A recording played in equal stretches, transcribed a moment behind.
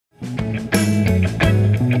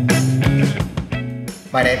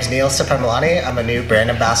My name is Neal Sipahimalani. I'm a new brand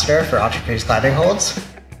ambassador for Entreprise climbing holds.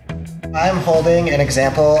 I'm holding an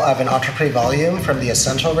example of an Entreprise volume from the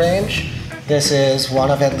Essential range. This is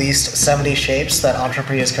one of at least 70 shapes that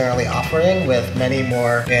Entreprise is currently offering, with many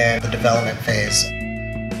more in the development phase.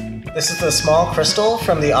 This is the small crystal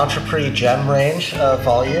from the Entreprise Gem range of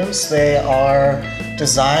volumes. They are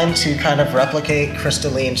designed to kind of replicate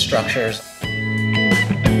crystalline structures.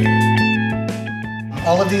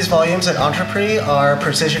 All of these volumes at Entreprise are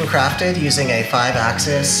precision crafted using a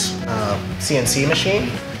 5-axis CNC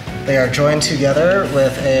machine. They are joined together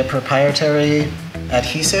with a proprietary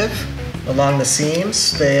adhesive along the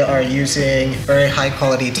seams. They are using very high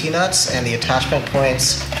quality T-nuts, and the attachment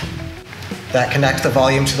points that connect the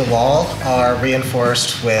volume to the wall are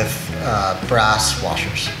reinforced with brass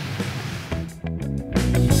washers.